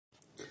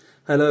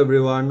Hello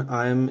everyone,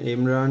 I am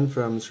Imran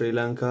from Sri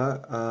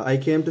Lanka. I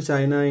came to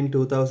China in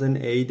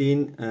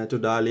 2018 to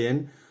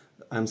Dalian.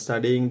 I'm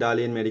studying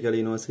Dalian Medical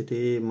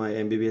University, my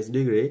MBBS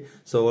degree.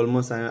 So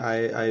almost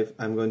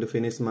I'm going to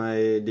finish my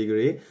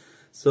degree.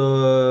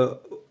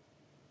 So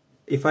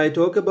if I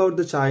talk about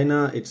the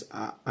China,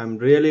 I'm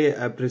really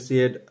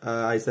appreciate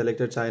I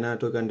selected China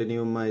to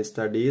continue my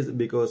studies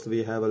because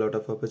we have a lot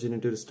of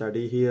opportunity to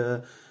study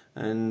here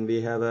and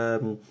we have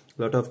a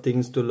lot of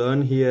things to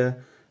learn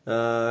here.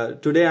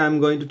 Today I'm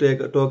going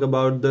to talk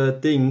about the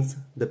things,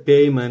 the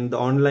payment, the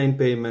online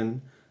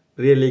payment.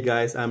 Really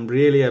guys, I'm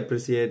really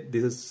appreciate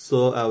this is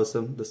so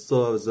awesome. This is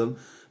so awesome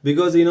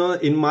because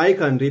in my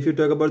country, if you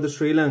talk about the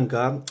Sri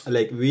Lanka,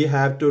 like we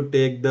have to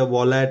take the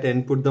wallet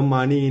and put the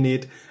money in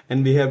it,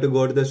 and we have to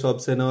go to the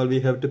shops and all,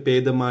 we have to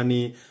pay the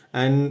money,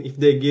 and if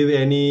they give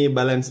any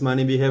balance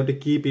money, we have to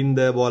keep in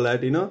the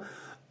wallet.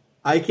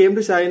 I came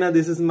to China,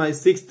 this is my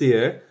 6th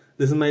year,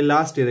 this is my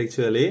last year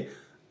actually.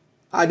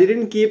 I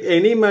didn't keep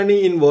any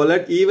money in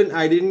wallet, even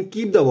I didn't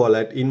keep the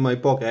wallet in my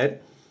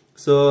pocket.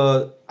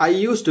 So I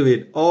used to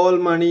it. All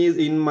money is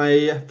in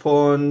my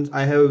phone.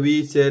 I have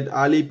WeChat,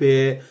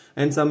 Alipay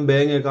and some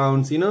bank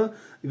accounts,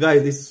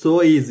 Guys, it's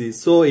so easy,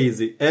 so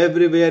easy.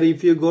 Everywhere,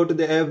 if you go to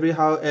the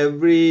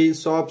every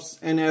shops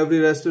and every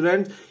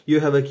restaurant, you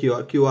have a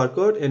QR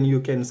code and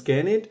you can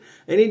scan it.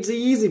 And it's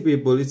easy,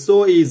 people. It's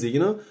so easy,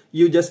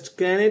 You just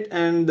scan it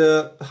and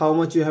how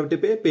much you have to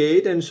pay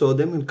it and show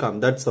them and come.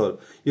 That's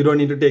all. You don't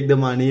need to take the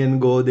money and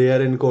go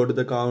there and go to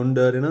the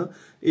counter,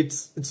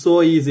 It's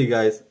so easy,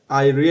 guys.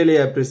 I really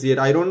appreciate.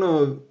 I don't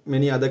know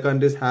many other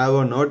countries have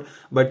or not,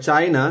 but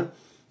China,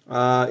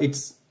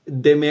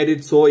 they made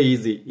it so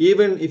easy.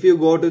 Even if you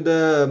go to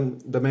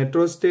the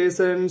metro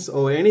stations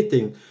or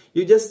anything,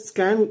 you just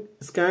scan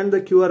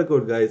the QR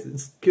code,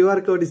 guys.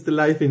 QR code is the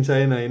life in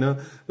China,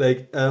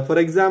 Like for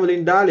example,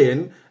 in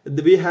Dalian,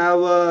 we have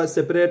a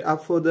separate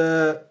app for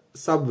the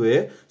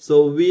subway,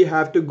 so we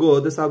have to go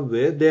the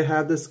subway. They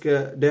have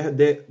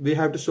we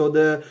have to show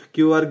the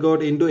QR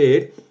code into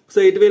it, so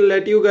it will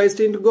let you guys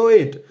to go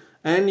it.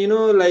 And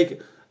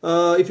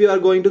if you are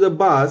going to the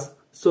bus,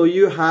 so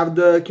you have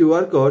the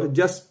QR code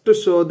just to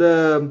show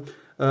the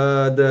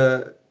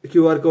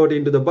QR code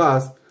into the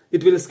bus.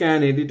 It will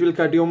scan it. It will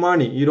cut your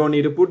money. You don't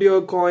need to put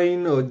your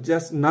coin or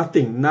just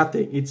nothing.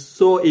 It's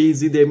so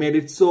easy. They made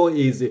it so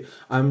easy.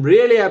 I'm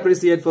really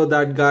appreciate for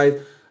that, guys.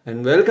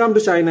 And welcome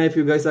to China. If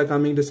you guys are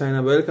coming to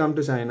China, welcome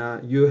to China.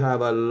 You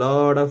have a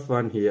lot of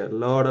fun here.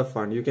 Lot of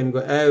fun. You can go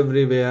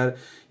everywhere.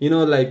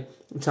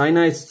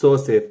 China is so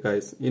safe,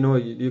 guys.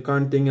 You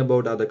can't think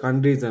about other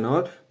countries and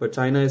all, but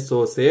China is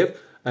so safe.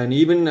 And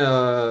even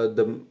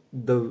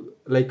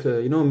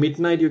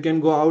midnight you can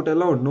go out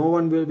alone. No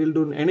one will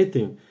do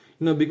anything.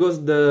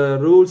 Because the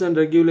rules and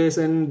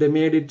regulation they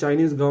made it,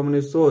 Chinese government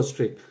is so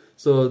strict,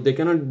 so they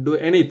cannot do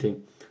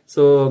anything.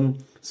 So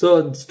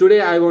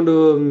today I want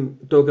to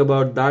talk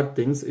about that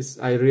things.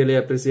 I really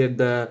appreciate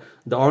the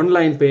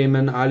online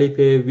payment,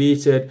 Alipay,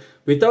 WeChat.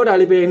 Without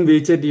Alipay and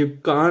WeChat, you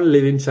can't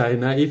live in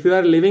China. If you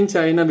are living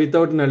China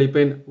without an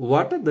Alipay,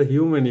 what are the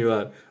human you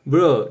are,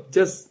 bro?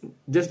 Just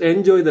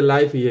enjoy the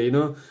life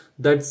here.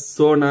 That's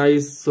so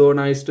nice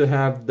to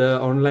have the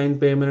online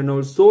payment and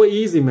all. So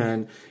easy,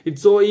 man.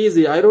 It's so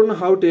easy. I don't know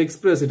how to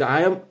express it.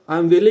 I'm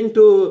willing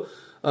to.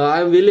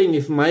 I'm willing.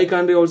 If my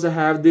country also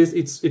have this,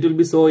 it will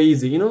be so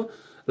easy.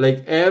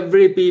 Like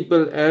every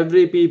people,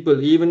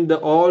 even the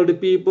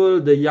old people,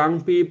 the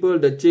young people,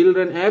 the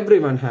children,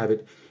 everyone have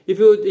it. If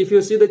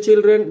you see the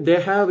children, they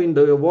have in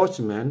the watch,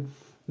 man.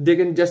 They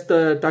can just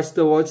touch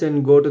the watch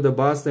and go to the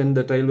bus and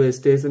the railway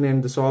station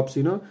and the shops,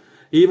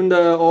 Even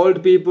the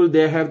old people,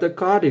 they have the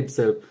card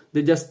itself.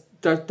 They just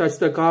touch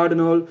the card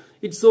and all.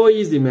 It's so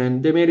easy,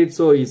 man. They made it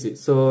so easy.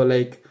 So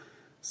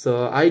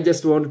I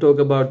just want to talk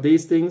about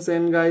these things.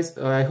 And guys,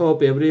 I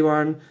hope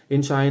everyone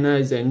in China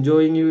is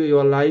enjoying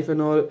your life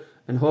and all.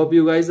 And hope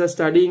you guys are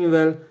studying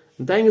well.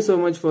 And thank you so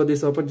much for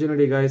this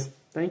opportunity, guys.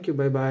 Thank you.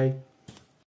 Bye-bye.